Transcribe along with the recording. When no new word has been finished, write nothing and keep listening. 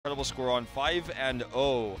Incredible score on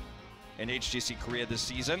 5-0 in HGC Korea this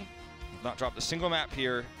season. Not dropped a single map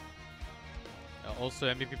here.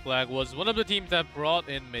 Also, MVP Black was one of the teams that brought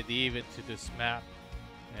in Medivh into this map.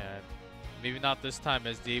 And maybe not this time,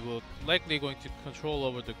 as they will likely going to control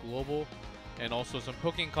over the global. And also some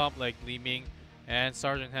poking comp like Li Ming and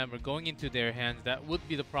Sergeant Hammer going into their hands. That would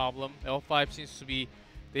be the problem. L5 seems to be,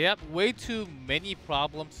 they have way too many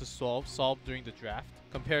problems to solve during the draft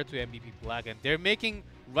compared to MVP Black. And they're making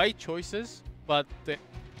right choices, but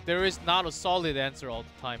there is not a solid answer all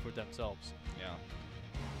the time for themselves. Yeah.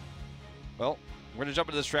 Well, we're gonna jump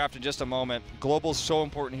into this draft in just a moment. Global's so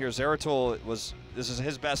important here. Zeratul this is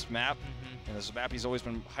his best map, and this is a map he's always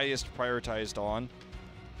been highest prioritized on.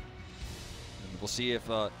 And we'll see if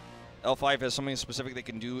L5 has something specific they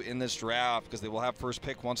can do in this draft, because they will have first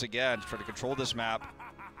pick once again to try to control this map.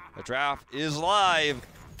 The draft is live.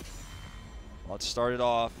 Let's start it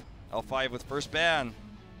off. L5 with first ban.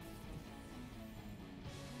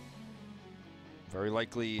 Very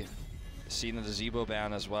likely seeing the Zebo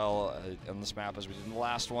ban as well on this map as we did in the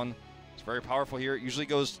last one. It's very powerful here. It usually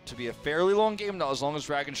goes to be a fairly long game, not as long as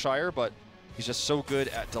Dragonshire, but he's just so good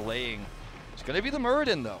at delaying. It's going to be the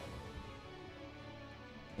Muradin, though.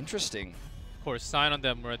 Interesting. Of course, Sign on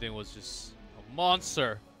that Muradin was just a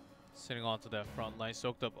monster sitting onto that front line.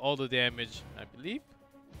 Soaked up all the damage, I believe.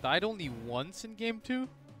 Died only once in game 2.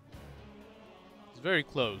 It's very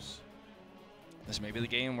close. This may be the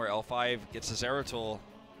game where L5 gets the Zeratul.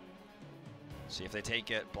 See if they take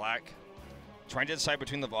it. Black trying to decide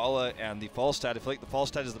between the Vala and the Falstad. I feel like the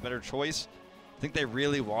Falstad is the better choice. I think they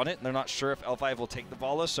really want it, and they're not sure if L5 will take the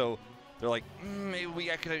Vala, so they're like, maybe we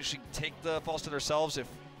could actually take the Falstad ourselves if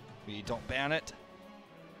we don't ban it.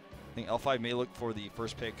 I think L5 may look for the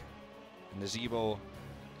first pick in the Zebo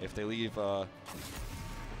if they leave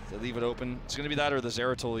it open. It's going to be that or the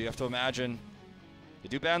Zeratul. You have to imagine. They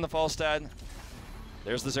do ban the Falstad.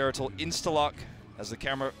 There's the Zeratul insta-lock as the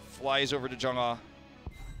camera flies over to Jungha.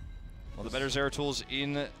 One of the better Zeratools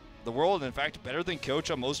in the world. In fact, better than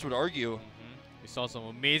Kyocha, most would argue. We saw some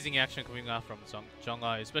amazing action coming out from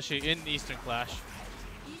Jungha, especially in Eastern Clash.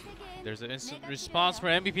 There's an instant response for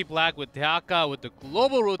MVP Black with Deaka with the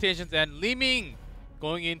global rotations, and Li Ming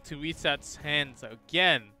going into Reset's hands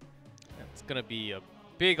again. It's going to be a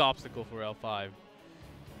big obstacle for L5.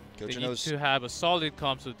 They need to have a solid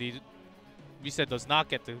comp so the Reset does not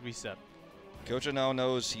get the reset. Kyocha now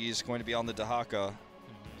knows he's going to be on the Dehaka.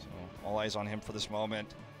 So all eyes on him for this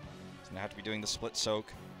moment. He's going to have to be doing the split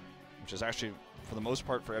soak, which is actually, for the most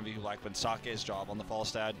part, for MVP Black, been Sake's job on the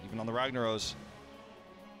Falstad, even on the Ragnaros.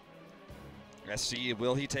 SC,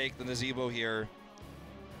 will he take the Nazebo here?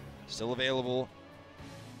 Still available.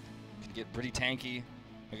 Could get pretty tanky.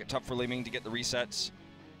 Make it tough for Li Ming to get the resets.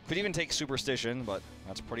 Could even take Superstition, but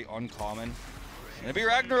that's pretty uncommon. It'll be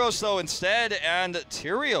Ragnaros, though, instead, and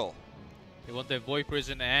Tyrael. They want the Void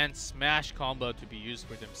Prison and Smash combo to be used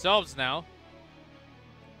for themselves now.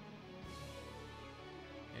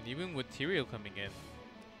 And even with Tyrael coming in.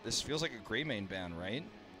 This feels like a Grey main ban, right?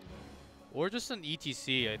 Or just an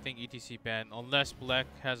ETC, I think ETC ban, unless Black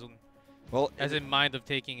has in mind of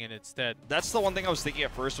taking it instead. That's the one thing I was thinking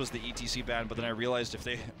at first was the ETC ban, but then I realized if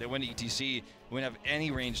they went ETC, we wouldn't have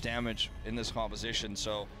any range damage in this composition,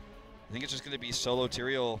 so I think it's just going to be solo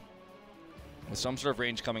Tyrael with some sort of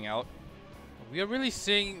range coming out. We are really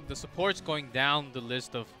seeing the supports going down the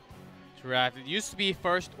list of draft. It used to be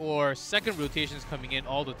first or second rotations coming in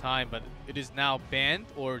all the time, but it is now banned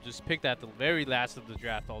or just picked at the very last of the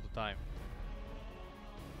draft all the time.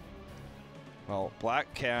 Well,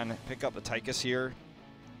 Black can pick up the Tychus here.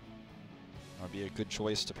 That would be a good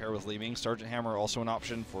choice to pair with Li Ming. Sergeant Hammer also an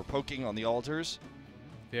option for poking on the altars.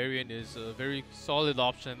 Variant is a very solid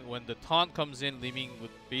option. When the taunt comes in, Li Ming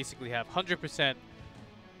would basically have 100%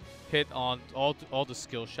 hit on all the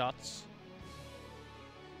skill shots.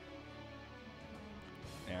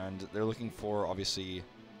 And they're looking for, obviously,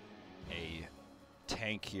 a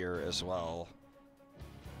tank here as well.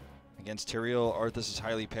 Against Tyrael, Arthas is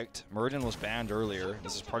highly picked. Muradin was banned earlier.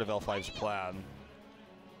 This is part of L5's plan.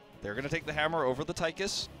 They're going to take the hammer over the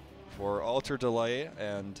Tychus for altar delay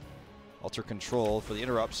and altar control for the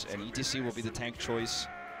interrupts, and ETC will be the tank choice.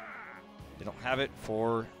 They don't have it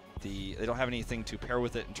for the... They don't have anything to pair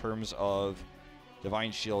with it in terms of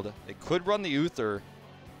Divine Shield. They could run the Uther.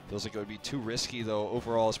 Feels like it would be too risky, though,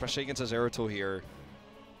 overall, especially against a Zeratul here.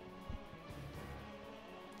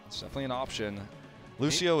 It's definitely an option.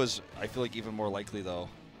 Lucio is, I feel like, even more likely, though.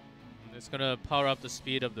 It's going to power up the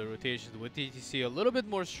speed of the rotations with ETC a little bit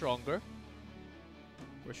more stronger.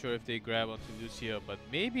 For sure if they grab onto Lucio, but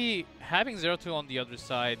maybe having Zeratul on the other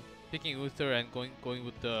side, picking Uther and going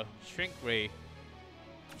with the Shrink Ray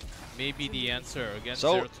may be the answer against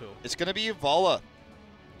So Zeratul. it's going to be Vala.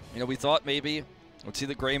 You know, we thought maybe we'd see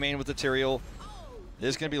the gray main with the Tyrael. It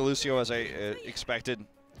is going to be Lucio, as I expected,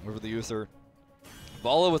 over the Uther.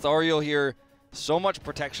 Vala with Ario here. So much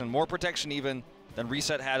protection, more protection even than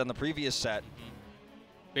Reset had in the previous set.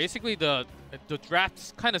 Basically, the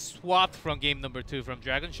draft's kind of swapped from game number 2 from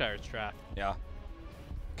Dragonshire's draft. Yeah.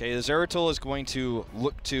 Okay, the Zeratul is going to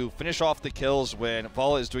look to finish off the kills when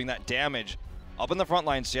Vala is doing that damage up in the front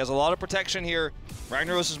lines. He has a lot of protection here.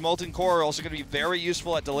 Ragnaros' Molten Core also going to be very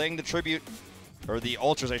useful at delaying the tribute, or the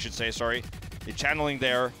ultras, I should say, sorry. The channeling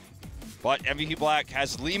there. But MVP Black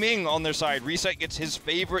has Li Ming on their side. Reset gets his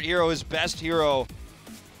favorite hero, his best hero.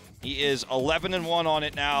 He is 11-1 on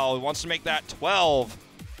it now. He wants to make that 12.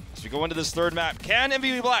 As we go into this third map, can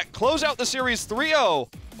MVP Black close out the series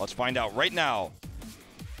 3-0? Let's find out right now.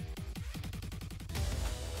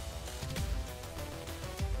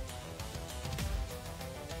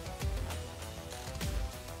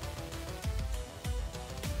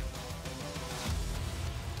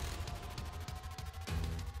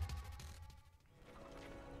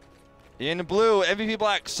 In blue, MVP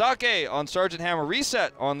Black, Sake on Sergeant Hammer,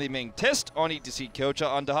 Reset on Li Ming, Tist on ETC, Kyocha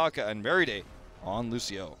on Dahaka, and Meride on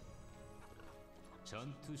Lucio.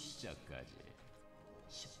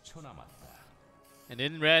 And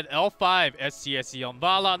in red, L5, SCSE on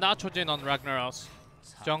Vala, Nachojin on Ragnaros,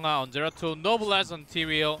 Jonga on Zeratul, Noblez on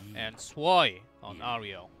Tyrael, and Swoi on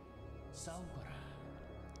Ario.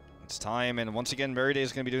 It's time, and once again, Meride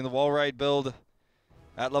is going to be doing the wall ride build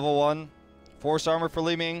at level 1. Force armor for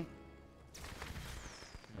Li Ming.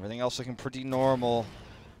 Everything else looking pretty normal.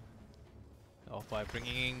 L5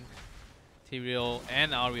 bringing in Tyrael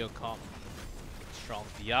and Ario comp. Strong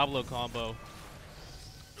Diablo combo.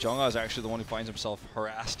 Jonga is actually the one who finds himself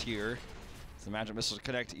harassed here. The magic missiles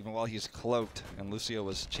connect even while he's cloaked, and Lucio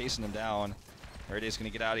was chasing him down. Meride's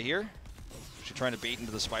going to get out of here. She's trying to bait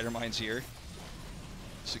into the spider mines here.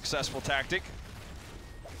 Successful tactic.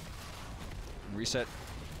 Reset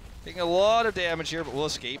taking a lot of damage here, but will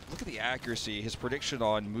escape. Look at the accuracy. His prediction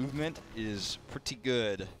on movement is pretty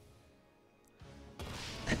good.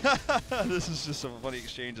 This is just a funny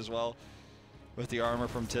exchange as well with the armor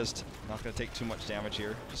from Tist. Not going to take too much damage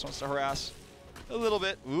here. Just wants to harass a little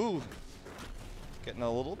bit. Ooh. Getting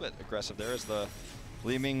a little bit aggressive there as the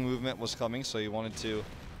Li Ming movement was coming, so he wanted to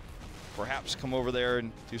perhaps come over there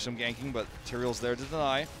and do some ganking, but Tyrael's there to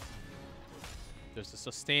deny. There's a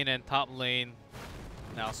sustain and top lane.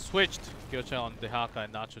 Now switched. Kyocha on Dehaka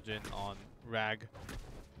and Nachojin on Rag.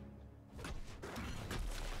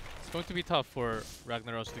 It's going to be tough for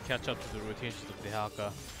Ragnaros to catch up to the rotations of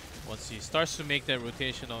Dehaka once he starts to make that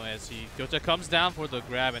rotational as Kyocha comes down for the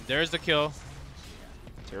grab, and there's the kill.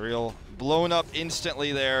 Tyrael blown up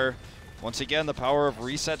instantly there. Once again, the power of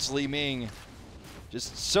Reset's Li Ming.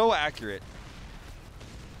 Just so accurate.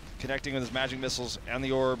 Connecting with his magic missiles and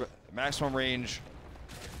the orb. Maximum range.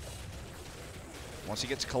 Once he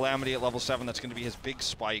gets Calamity at level 7, that's going to be his big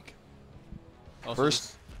spike. Also,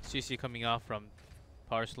 first CC coming out from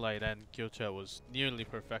Power Slide and Kyocha was nearly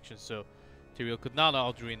perfection, so Tyrael could not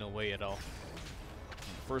Aldrin away at all.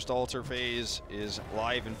 First altar phase is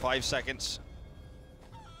live in 5 seconds.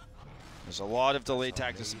 There's a lot of delay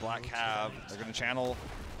tactics Black have. They're going to channel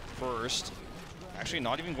first. Actually,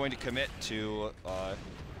 not even going to commit to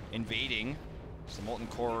invading. So the Molten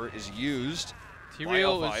Core is used.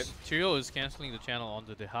 Tyrael is canceling the channel on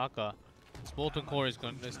the Dehaka. This Molten Core is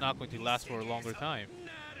not going to last for a longer time.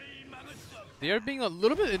 They are being a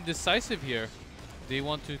little bit indecisive here. They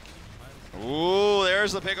want to... Ooh,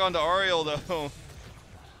 there's the pick onto Ariel, though.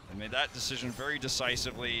 They made that decision very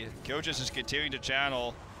decisively. Kyocha's is continuing to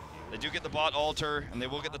channel. They do get the bot altar, and they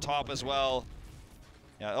will get the top as well.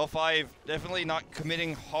 Yeah, L5 definitely not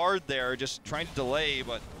committing hard there, just trying to delay,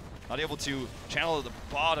 but not able to channel at the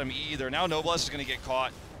bottom either. Now Noblesse is going to get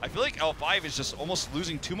caught. I feel like L5 is just almost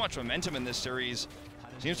losing too much momentum in this series.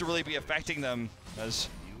 Seems to really be affecting them, as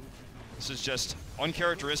this is just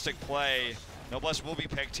uncharacteristic play. Noblesse will be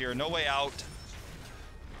picked here, no way out.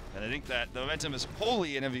 And I think that the momentum is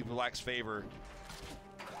wholly in MVP Black's favor.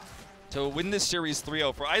 To win this series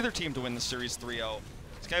 3-0, for either team to win this series 3-0,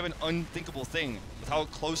 it's kind of an unthinkable thing with how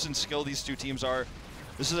close in skill these two teams are.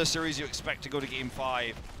 This is a series you expect to go to Game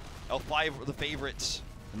 5. L5 were the favorites,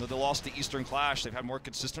 and though they lost the Eastern Clash, they've had more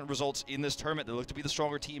consistent results in this tournament. They look to be the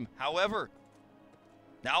stronger team. However,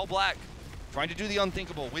 now Black trying to do the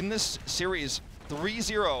unthinkable, win this series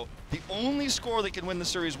 3-0, the only score they can win the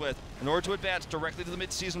series with in order to advance directly to the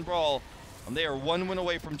mid-season brawl, and they are one win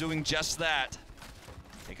away from doing just that.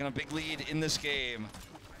 Taking a big lead in this game.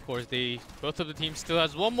 Of course, both of the teams still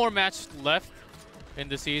has one more match left in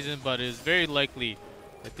the season, but it is very likely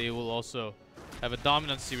that they will also have a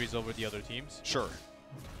dominant series over the other teams. Sure.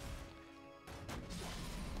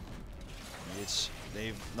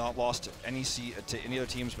 They've not lost to any other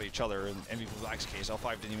teams but each other. In MVP Black's case,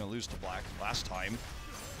 L5 didn't even lose to Black last time.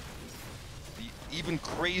 Even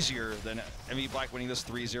crazier than MVP Black winning this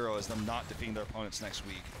 3-0 is them not defeating their opponents next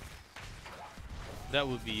week. That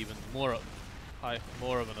would be even more of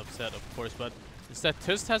an upset, of course. But instead,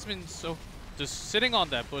 Tist has been just sitting on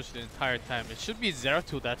that bush the entire time. It should be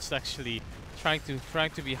Zeratul that's actually trying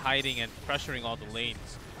to be hiding and pressuring all the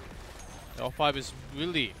lanes. L5 is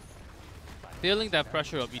really feeling that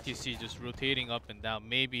pressure of ETC just rotating up and down.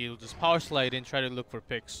 Maybe he'll just power slide in, try to look for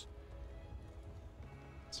picks.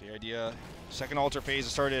 That's the idea. Second altar phase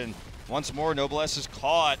has started, and once more Noblesse is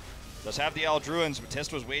caught. Does have the Aldruins, but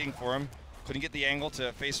Tist was waiting for him. Couldn't get the angle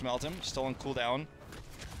to face melt him. Still on cooldown.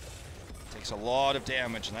 Takes a lot of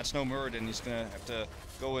damage, and that's no Muradin. He's gonna have to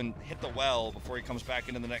go and hit the well before he comes back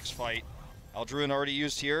into the next fight. Aldruin already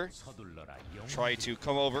used here. Try to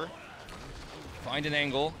come over, find an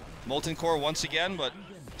angle. Molten Core once again, but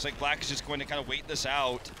looks like Black is just going to kind of wait this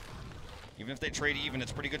out. Even if they trade even,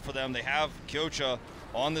 it's pretty good for them. They have Kyocha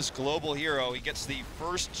on this global hero. He gets the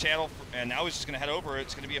first channel, and now he's just going to head over.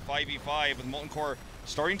 It's going to be a 5v5 with Molten Core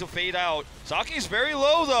starting to fade out. Saki's very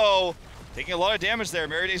low, though. Taking a lot of damage there.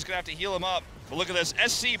 Meriday's going to have to heal him up. But look at this.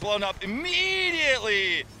 SC blown up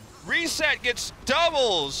immediately. Reset gets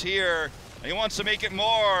doubles here. And he wants to make it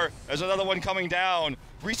more. There's another one coming down.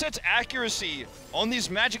 Reset's accuracy on these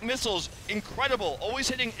magic missiles, incredible. Always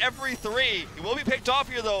hitting every 3. He will be picked off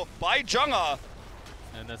here, though, by Junga.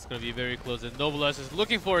 And that's going to be very close. And Noblesse is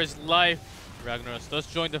looking for his life. Ragnaros does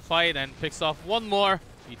join the fight and picks off one more.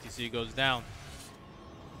 ETC goes down.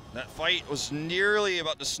 That fight was nearly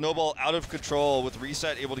about to snowball out of control, with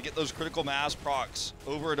Reset able to get those critical mass procs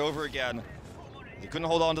over and over again. They couldn't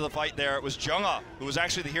hold on to the fight there. It was Junga who was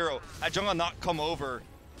actually the hero. Had Junga not come over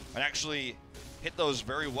and actually hit those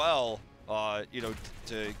very well, you know,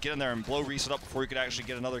 to get in there and blow Reset up before he could actually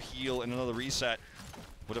get another heal and another reset,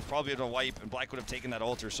 would have probably been a wipe, and Black would have taken that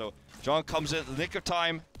altar. So Junga comes in at the nick of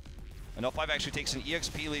time, and L5 actually takes an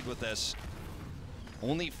EXP lead with this.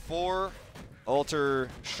 Only 4 altar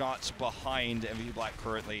shots behind MVP Black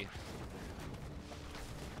currently.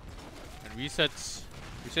 And Reset's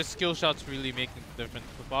skill shots really making the difference.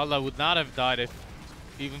 Bala would not have died if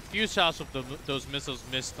even few shots of those missiles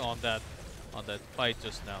missed on that fight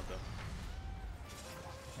just now, though.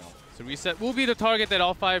 No. So Reset will be the target that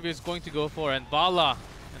L5 is going to go for, and Bala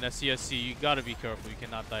and SCSC, you gotta be careful. You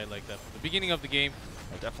cannot die like that from the beginning of the game.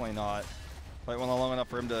 No, definitely not. Fight went on long enough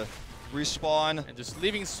for him to respawn. And just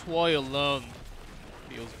leaving Swoy alone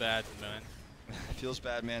feels bad, man. Feels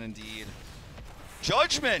bad, man, indeed.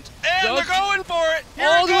 Judgment! And they're going for it! Here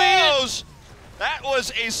it goes! That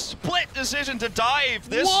was a split decision to dive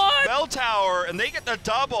this bell tower, and they get the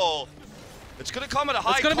double. It's going to come at a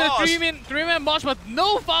high cost. It's going to be a three-man boss, but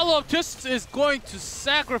no follow-up. Tist is going to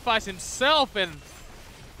sacrifice himself, and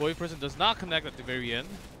Boy Person does not connect at the very end.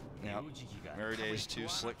 Yeah, Meriday is too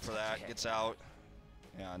slick for that. Gets out.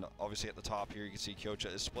 And obviously at the top here, you can see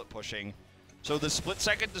Kyocha is split pushing. So the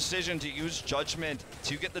split-second decision to use Judgment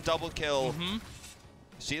to get the double kill.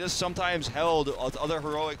 See this sometimes held with other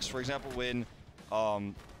heroics. For example, when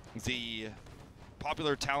the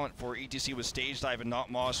popular talent for ETC was stage dive and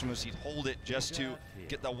not mosh, was he'd hold it just to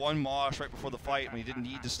get the one mosh right before the fight when he didn't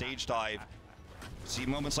need to stage dive. See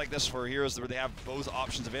moments like this for heroes where they have both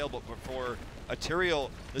options available, but for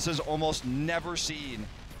Ethereal, this is almost never seen.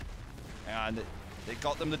 And they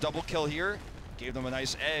got them the double kill here, gave them a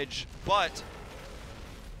nice edge, but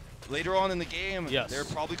later on in the game, they're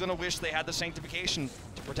probably going to wish they had the Sanctification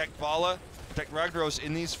to protect Vala, protect Ragnaros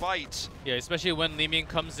in these fights. Yeah, especially when Li Ming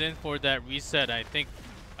comes in for that reset. I think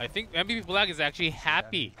MVP Black is actually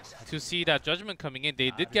happy to see that Judgment coming in.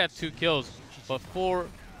 They did get 2 kills, but for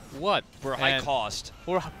what? For a high cost.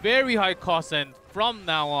 For a very high cost, and from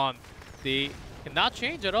now on, they cannot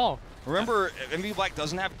change at all. Remember, MVP Black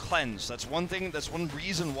doesn't have cleanse. That's one thing. That's one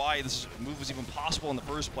reason why this move was even possible in the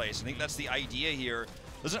first place. I think that's the idea here.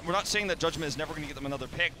 We're not saying that Judgment is never going to get them another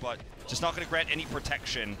pick, but just not going to grant any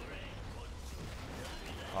protection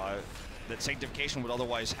that Sanctification would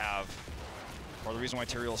otherwise have. Or the reason why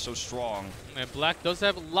Tyrael is so strong. And Black does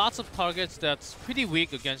have lots of targets that's pretty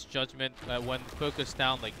weak against Judgment when focused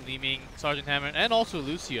down, like Li Ming, Sergeant Hammer, and also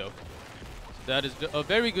Lucio. So that is a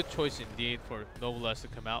very good choice indeed for Noblesse to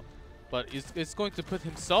come out. But it's going to put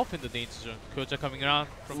himself in the danger zone. Kyocha coming around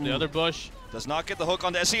from the other bush. Does not get the hook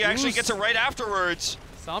on the SC, actually gets it right afterwards.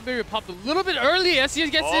 Sound barrier popped a little bit early.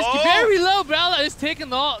 SES gets this very low. Brala is taken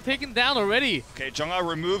down already. Okay, Jungha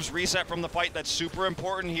removes reset from the fight. That's super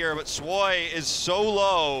important here, but Swoi is so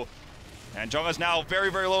low. And Jungha's now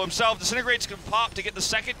very, very low himself. Disintegrate's gonna pop to get the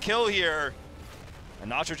second kill here. And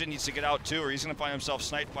Nitrogen needs to get out too, or he's gonna find himself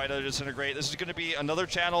sniped by the Disintegrate. This is gonna be another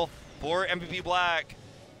channel for MVP Black.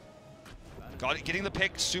 Getting the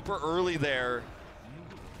pick super early there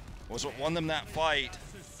was what won them that fight.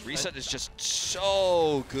 Reset is just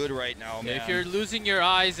so good right now, man. If you're losing your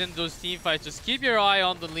eyes in those team fights, just keep your eye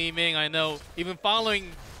on the Li-Ming. I know even following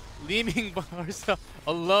Li-Ming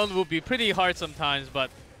alone will be pretty hard sometimes, but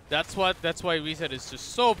that's why Reset is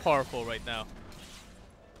just so powerful right now.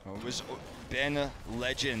 It was been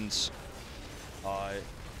legends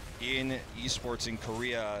in esports in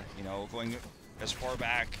Korea, you know, going as far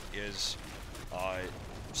back as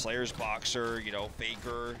Slayer's Boxer, you know,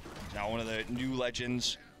 Faker, now one of the new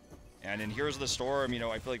legends. And in Heroes of the Storm, you know,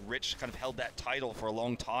 I feel like Rich kind of held that title for a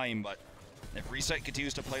long time, but if Reset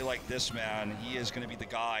continues to play like this, man, he is going to be the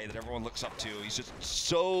guy that everyone looks up to. He's just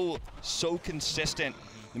so consistent.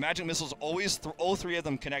 The Magic Missiles always, all three of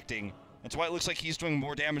them connecting. That's why it looks like he's doing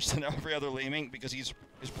more damage than every other Li-Ming, because his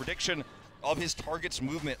prediction of his target's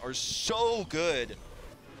movement are so good. And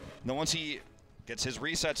then once he gets his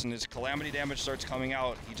resets and his Calamity damage starts coming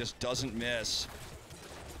out, he just doesn't miss.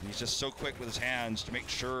 And he's just so quick with his hands to make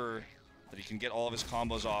sure that he can get all of his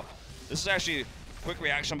combos off. This is actually a quick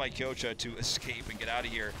reaction by Kyocha to escape and get out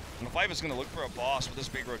of here. And the 5 is going to look for a boss with this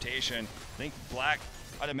big rotation. I think Black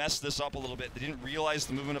might have messed this up a little bit. They didn't realize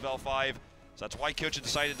the movement of L5, so that's why Kyocha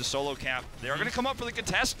decided to solo camp. They are going to come up for the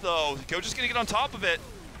contest, though. Kyocha's going to get on top of it.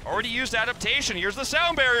 Already used adaptation. Here's the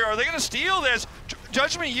sound barrier. Are they going to steal this?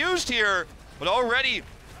 Judgment used here, but already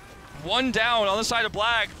one down on the side of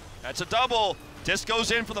Black. That's a double. Disc goes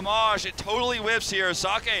in for the Mosh. It totally whiffs here.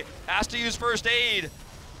 Sake has to use first aid.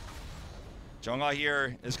 Jungha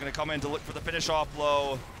here is going to come in to look for the finish off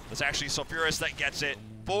blow. It's actually Sulfuris that gets it.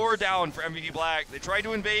 4 down for MVP Black. They tried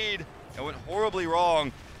to invade and went horribly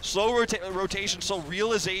wrong. Slow rotation, slow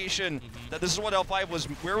realization that this is what L5 was,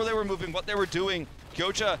 where they were moving, what they were doing.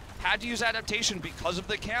 Kyocha had to use adaptation because of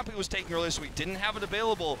the camp he was taking earlier, so he didn't have it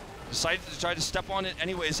available. Decided to try to step on it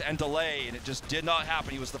anyways and delay, and it just did not happen.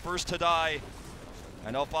 He was the first to die,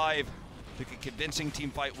 and L5 took a convincing team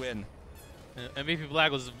fight win. MVP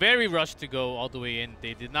Black was very rushed to go all the way in.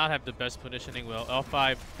 They did not have the best positioning. Well,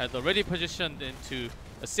 L5 had already positioned into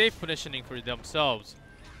a safe positioning for themselves.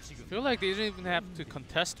 I feel like they didn't even have to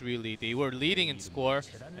contest, really. They were leading in score,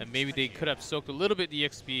 and maybe they could have soaked a little bit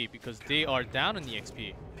EXP because they are down in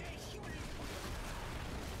EXP.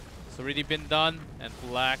 It's already been done, and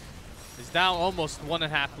Black is down almost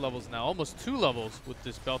 1.5 levels now, almost 2 levels with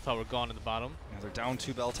this bell tower gone in the bottom. Yeah, they're down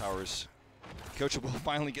 2 bell towers. Kyocha will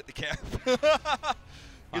finally get the cap.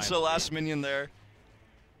 Gets the last minion there.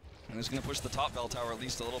 And he's going to push the top bell tower at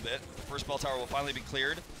least a little bit. The first bell tower will finally be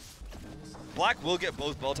cleared. Black will get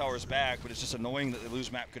both bell towers back, but it's just annoying that they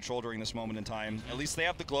lose map control during this moment in time. At least they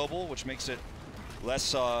have the global, which makes it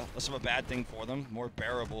less of a bad thing for them, more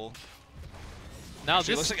bearable. Now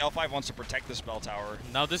Actually, it looks like L5 wants to protect this bell tower.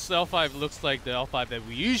 Now this L5 looks like the L5 that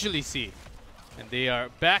we usually see. And they are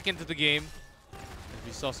back into the game. And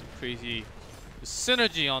we saw some crazy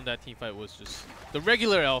synergy on that team fight was just the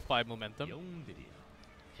regular L5 momentum.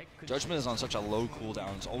 Judgment is on such a low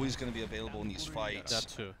cooldown. It's always going to be available in these fights. That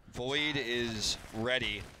too. Void is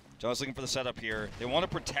ready. John's looking for the setup here. They want to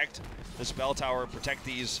protect this bell tower, protect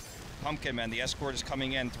these pumpkin men. The escort is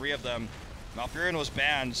coming in, 3 of them. Malfurion was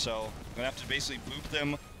banned, so I'm going to have to basically boop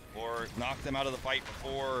them or knock them out of the fight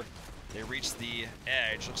before they reach the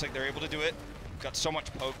edge. Looks like they're able to do it. Got so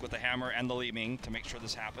much poke with the hammer and the Li-Ming to make sure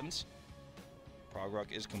this happens.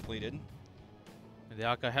 Progrok is completed. And the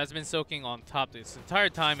Aka has been soaking on top this entire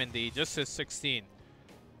time, and they just hit 16.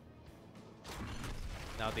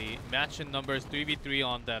 Now the match in numbers 3v3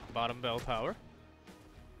 on that bottom bell tower.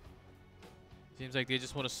 Seems like they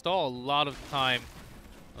just want to stall a lot of time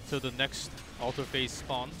until the next altar phase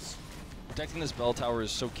spawns. Protecting this bell tower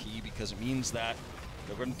is so key because it means that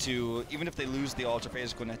they're going to, even if they lose the altar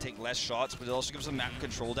phase, going to take less shots, but it also gives them map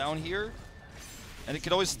control down here. And it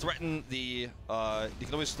could always threaten the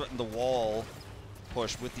wall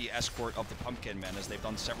push with the escort of the pumpkin men, as they've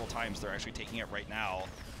done several times. They're actually taking it right now.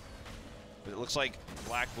 But it looks like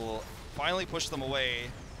Black will finally push them away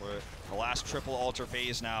for the last triple altar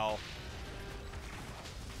phase now.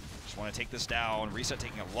 Just want to take this down. Reset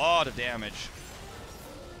taking a lot of damage.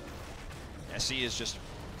 SC is just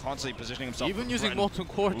constantly positioning himself. Even using Molten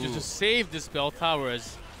Core to just save this bell tower,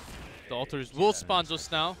 as The altars will spawn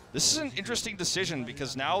just now. This is an interesting decision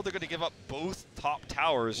because now they're going to give up both top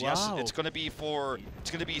towers. Wow. Yes, it's going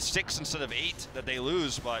to be 6 instead of 8 that they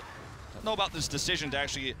lose, but I don't know about this decision to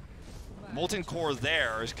actually Molten Core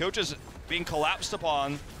there as Coach is being collapsed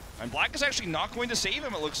upon, and Black is actually not going to save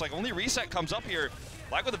him. It looks like only Reset comes up here.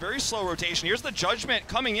 Black with a very slow rotation. Here's the Judgment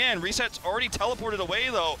coming in. Reset's already teleported away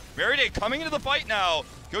though. Mariday coming into the fight now.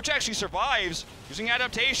 Coach actually survives using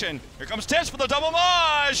adaptation. Here comes Tiss for the double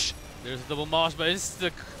mosh. There's a double mosh, but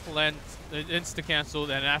insta-canceled,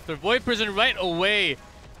 and after Void Prison right away.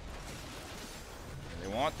 They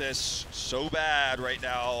want this so bad right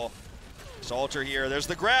now. Salter here. There's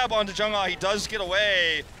the grab onto Jungha. He does get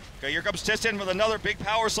away. Okay, here comes Tistin with another big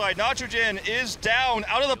power slide. Nitrogen is down,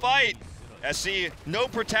 out of the fight. SC, no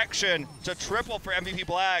protection. It's a triple for MVP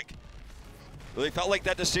Black. Really felt like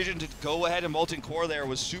that decision to go ahead and Molten Core there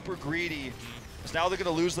was super greedy. Because now they're going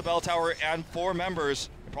to lose the bell tower and 4 members.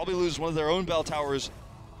 They'll probably lose one of their own bell towers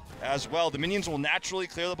as well. The minions will naturally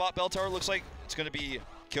clear the bot bell tower. Looks like it's going to be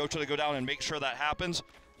Kyoto to go down and make sure that happens.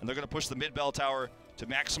 And they're going to push the mid bell tower to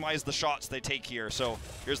maximize the shots they take here. So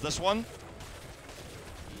here's this one.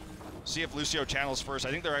 See if Lucio channels first. I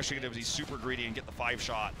think they're actually going to be super greedy and get the 5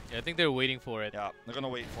 shot. Yeah, I think they're waiting for it. Yeah, they're going to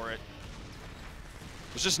wait for it.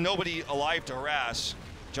 There's just nobody alive to harass.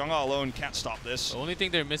 Jungha alone can't stop this. The only thing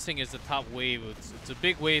they're missing is the top wave. It's a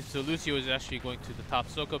big wave, so Lucio is actually going to the top,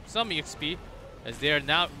 soak up some EXP, as they are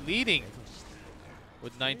now leading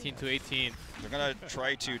with 19 to 18. They're going to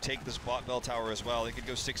try to take this bot bell tower as well. They could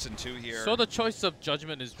go 6 and 2 here. So the choice of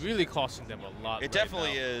Judgment is really costing them a lot. It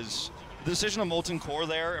definitely is. The decision of Molten Core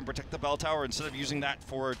there and protect the bell tower instead of using that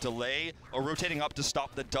for delay or rotating up to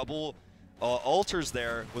stop the double altars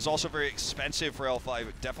there was also very expensive for L5.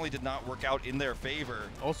 It definitely did not work out in their favor.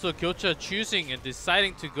 Also, Kyocha choosing and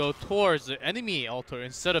deciding to go towards the enemy altar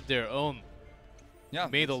instead of their own. Yeah,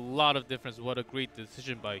 made a lot of difference. What a great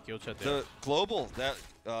decision by Kyocha there. The global that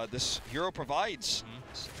this hero provides,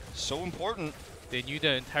 so important. They knew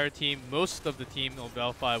the entire team, most of the team of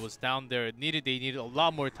L5 was down there. They needed a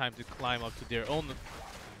lot more time to climb up to their own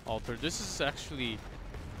altar. This is actually...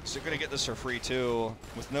 So you're going to get this for free too.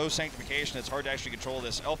 With no sanctification, it's hard to actually control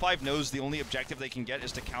this. L5 knows the only objective they can get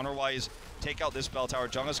is to counterwise take out this bell tower.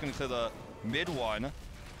 Jungha's going to clear the mid one.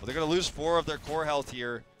 But they're going to lose 4 of their core health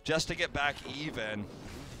here just to get back even.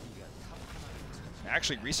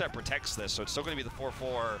 Actually, Reset protects this, so it's still going to be the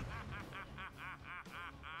 4-4.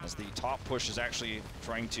 As the top push is actually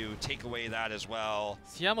trying to take away that as well.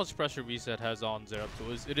 See how much pressure Reset has on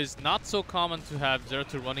Zeratul. It is not so common to have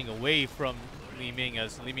Zeratul running away from Li Ming,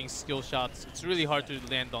 as Li Ming's skill shots, it's really hard to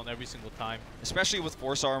land on every single time. Especially with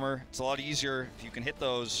Force Armor, it's a lot easier if you can hit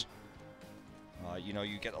those. You know,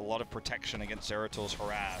 you get a lot of protection against Zeratul's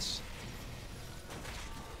harass.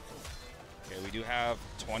 Okay, we do have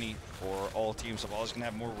 20 for all teams. Zavala's going to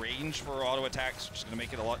have more range for auto attacks, which is going to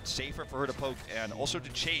make it a lot safer for her to poke and also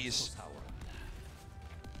to chase.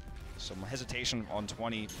 Some hesitation on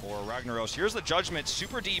 20 for Ragnaros. Here's the Judgment,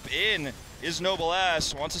 super deep in is Noble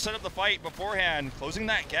S. Wants to set up the fight beforehand, closing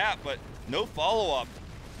that gap, but no follow-up.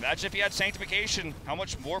 Imagine if he had Sanctification, how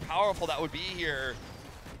much more powerful that would be here.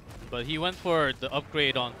 But he went for the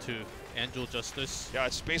upgrade onto Angel Justice. Yeah,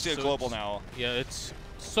 it's basically a global now. Yeah, it's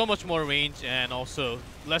so much more range and also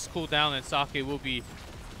less cooldown, and Sake will be...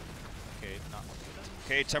 Okay, not much.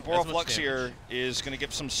 Okay, Temporal Flux here is going to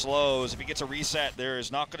give some slows. If he gets a reset, there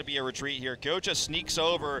is not going to be a retreat here. Kyocha sneaks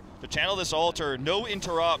over to channel this altar, no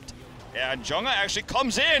interrupt. And Jungha actually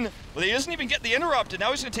comes in, but he doesn't even get the interrupt, and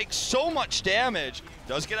now he's going to take so much damage.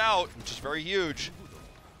 Does get out, which is very huge.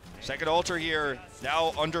 Second altar here,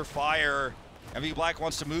 now under fire. MVP Black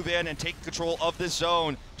wants to move in and take control of this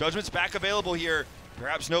zone. Judgment's back available here.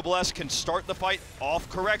 Perhaps Noblesse can start the fight off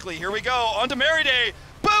correctly. Here we go, onto Mariday.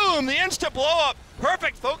 Boom, the instant blow up.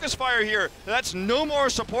 Perfect focus fire here. That's no more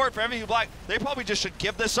support for MVP Black. They probably just should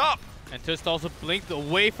give this up. And Twist also blinked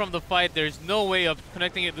away from the fight. There's no way of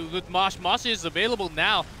connecting it with Mosh. Mosh is available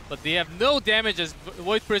now, but they have no damage as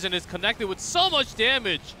Void Prison is connected with so much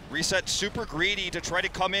damage. Reset super greedy to try to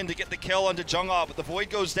come in to get the kill onto Jungha, but the Void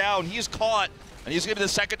goes down. He's caught, and he's going to be the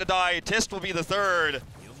second to die. Tist will be the third.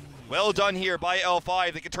 Well done here by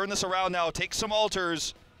L5. They can turn this around now, take some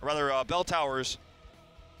altars, or rather bell towers.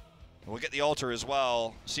 We'll get the altar as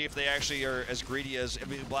well. See if they actually are as greedy as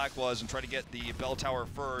MVP Black was and try to get the bell tower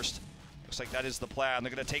first. Looks like that is the plan.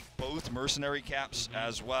 They're going to take both mercenary caps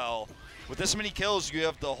as well. With this many kills, you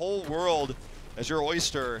have the whole world as your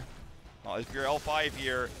oyster. If you're L5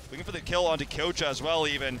 here, looking for the kill onto Kyocha as well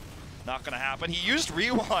even. Not going to happen. He used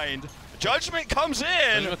Rewind. Judgment comes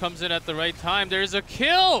in. Judgment comes in at the right time. There's a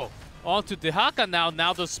kill onto Dehaka now.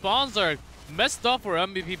 Now the spawns are messed up for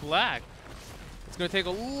MVP Black. It's going to take a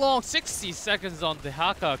long 60 seconds on the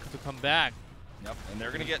Haka to come back. Yep, and they're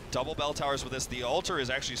going to get double bell towers with this. The altar is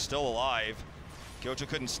actually still alive. Kyoto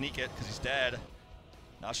couldn't sneak it because he's dead.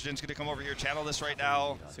 Nashigen's going to come over here, channel this right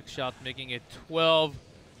now. 6 shots making it 12.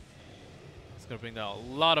 It's going to bring down a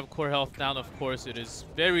lot of core health down, of course. It is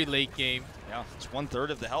very late game. Yeah, it's 1/3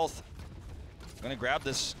 of the health. Going to grab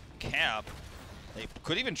this camp. They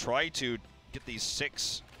could even try to get these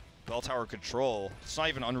 6 bell tower control. It's not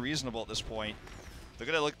even unreasonable at this point. They're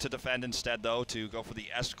going to look to defend instead, though, to go for the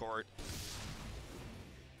escort.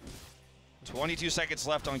 22 seconds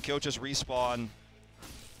left on Kyoto's respawn.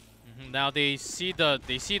 Now they see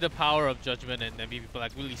the power of Judgment and MVP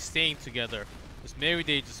Black really staying together. Because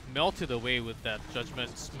Merryday just melted away with that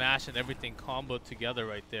Judgment smash and everything comboed together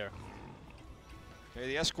right there. Okay,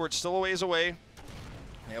 the escort's still a ways away.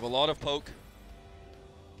 They have a lot of poke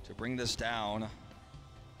to bring this down.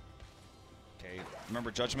 Okay, remember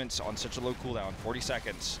Judgment's on such a low cooldown, 40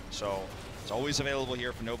 seconds. So it's always available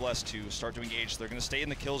here for Noblesse to start to engage. They're going to stay in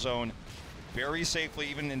the kill zone very safely,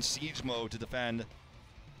 even in siege mode, to defend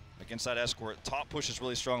against that escort. Top push is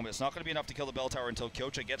really strong, but it's not going to be enough to kill the bell tower until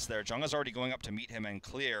Kyocha gets there. Jungha's already going up to meet him and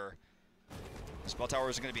clear. This bell tower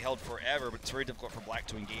isn't going to be held forever, but it's very difficult for Black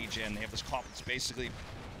to engage in. They have this comp that's basically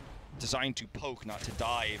designed to poke, not to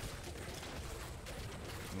dive.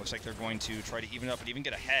 It looks like they're going to try to even up and even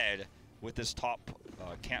get ahead with this top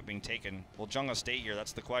camp being taken. Will Jungha stay here?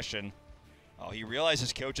 That's the question. Oh, he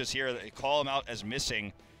realizes Kyocha's here. They call him out as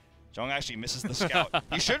missing. Jungha actually misses the scout.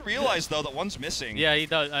 He should realize, though, that one's missing. Yeah, he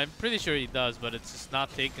does. I'm pretty sure he does, but it's just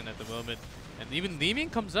not taken at the moment. And even Leeming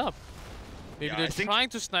comes up. Maybe Yeah, they're trying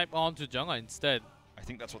to snipe onto Jungha instead. I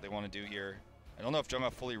think that's what they want to do here. I don't know if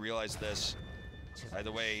Jungha fully realized this.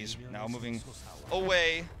 Either way, he's now moving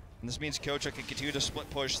away. And this means Kyocha can continue to split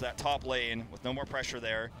push that top lane with no more pressure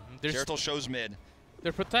there. Zeratul shows mid.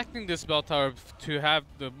 They're protecting this bell tower to have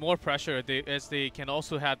the more pressure, as they can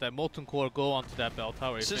also have that Molten Core go onto that bell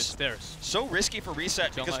tower if it's theirs. So risky for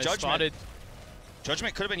reset because Judgment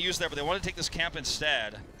could have been used there, but they want to take this camp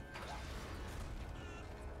instead.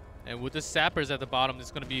 And with the sappers at the bottom,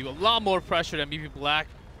 there's going to be a lot more pressure than MVP Black.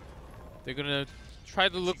 They're going to try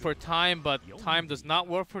to look for time, but time does not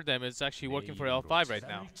work for them. It's actually working for L5 right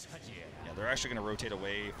now. Yeah, they're actually going to rotate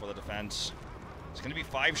away for the defense. It's going to be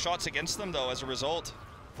 5 shots against them, though, as a result.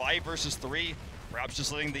 5 versus 3. Perhaps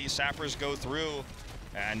just letting the sappers go through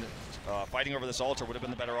and fighting over this altar would have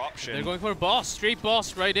been the better option. They're going for a boss, straight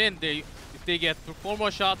boss right in. If they get 4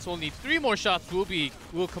 more shots, only 3 more shots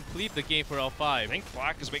will complete the game for L5. I think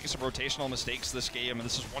Black is making some rotational mistakes this game, and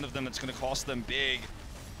this is one of them that's going to cost them big.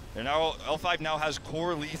 They're now, L5 now has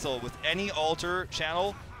core lethal with any altar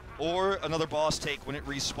channel or another boss take when it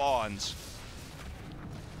respawns.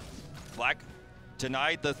 Black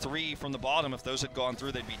denied the 3 from the bottom. If those had gone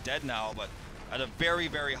through, they'd be dead now, but at a very,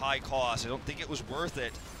 very high cost. I don't think it was worth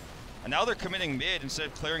it. And now they're committing mid instead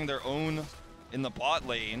of clearing their own in the bot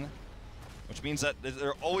lane, which means that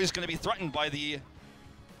they're always going to be threatened by the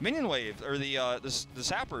minion wave, or the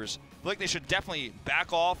sappers. I feel like they should definitely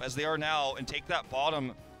back off as they are now and take that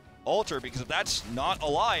bottom altar, because if that's not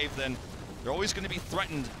alive, then they're always going to be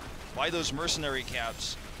threatened by those mercenary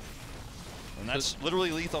caps. And that's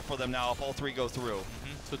literally lethal for them now if all 3 go through.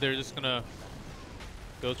 So they're just going to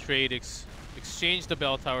go trade, exchange the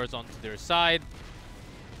bell towers onto their side.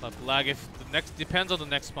 But Black, if the next, depends on the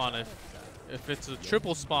next spawn. If it's a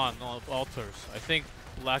triple spawn of altars, I think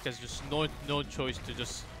Black has just no choice to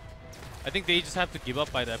just... I think they just have to give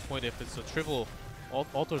up by that point if it's a triple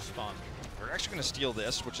altar spawn. They're actually going to steal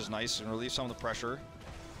this, which is nice, and relieve some of the pressure.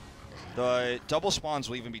 The double spawns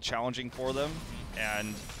will even be challenging for them,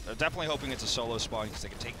 and they're definitely hoping it's a solo spawn because they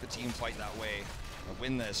can take the team fight that way and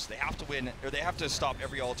win this. They have to win, or they have to stop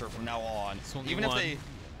every altar from now on. Even if they...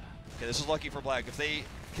 Okay, this is lucky for Black. If they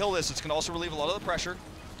kill this, it's going to also relieve a lot of the pressure.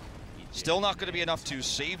 Still not going to be enough to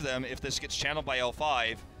save them if this gets channeled by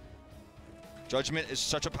L5. Judgment is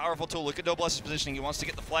such a powerful tool. Look at Noblesse's positioning. He wants to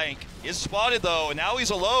get the flank. He is spotted, though, and now he's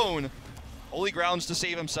alone. Holy grounds to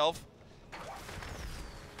save himself.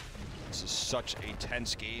 This is such a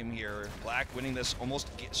tense game here. Black winning this almost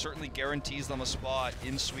certainly guarantees them a spot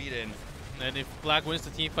in Sweden. And if Black wins the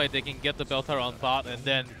team fight, they can get the bell tower on bot, and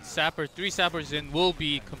then 3 sappers in will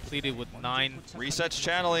be completed with 9. Resets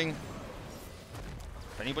channeling.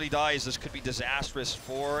 If anybody dies, this could be disastrous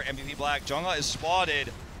for MVP Black. Jungha is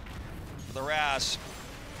spotted for the RAS.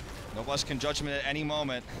 Noblesse can Judgment at any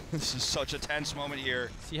moment. This is such a tense moment here.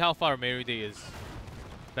 See how far Merryday is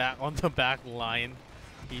back on the back line.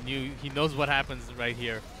 He knows what happens right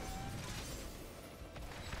here.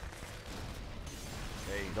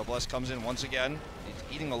 Okay, Okay, Noblesse comes in once again.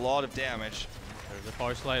 He's eating a lot of damage. There's a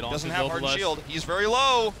far slide on Doesn't have Hardened Shield. He's very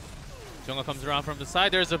low. Jungle comes around from the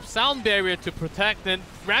side. There's a sound barrier to protect, and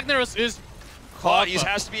Ragnaros is caught. He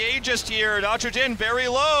has to be ageist here. Nitrogen very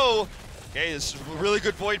low. Okay, this is a really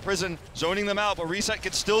good Void Prison, zoning them out, but Reset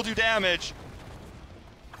can still do damage.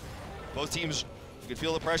 Both teams, you can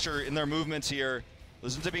feel the pressure in their movements here.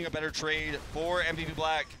 This ends up being a better trade for MVP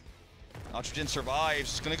Black. Nitrogen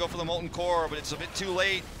survives. He's going to go for the Molten Core, but it's a bit too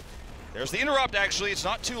late. There's the interrupt, actually. It's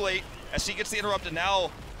not too late. SC gets the interrupt, and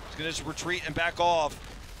now he's going to just retreat and back off.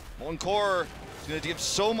 Molten Core is going to give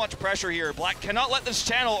so much pressure here. Black cannot let this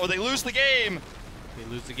channel, or they lose the game. They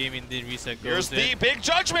lose the game, indeed. Reset goes Here's the big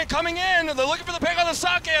judgment coming in. They're looking for the pick on the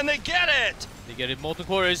Sake, and they get it. They get it. Molten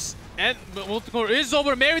Core is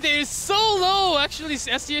over. Merryday is so low. Actually,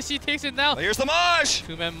 SCSC takes it now. Well, here's the Mosh.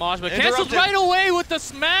 Two-man Mosh, but cancels right away with the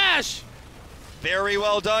smash. Very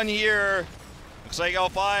well done here. Looks like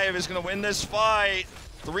L5 is going to win this fight.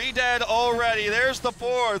 3 dead already. There's the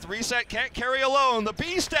 4th. Reset can't carry alone. The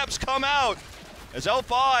B-steps come out as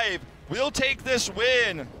L5 will take this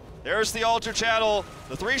win. There's the Alter Channel.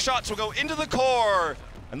 The 3 shots will go into the core.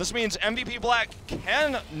 And this means MVP Black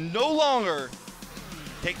can no longer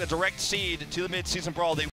take the direct seed to the mid-season brawl.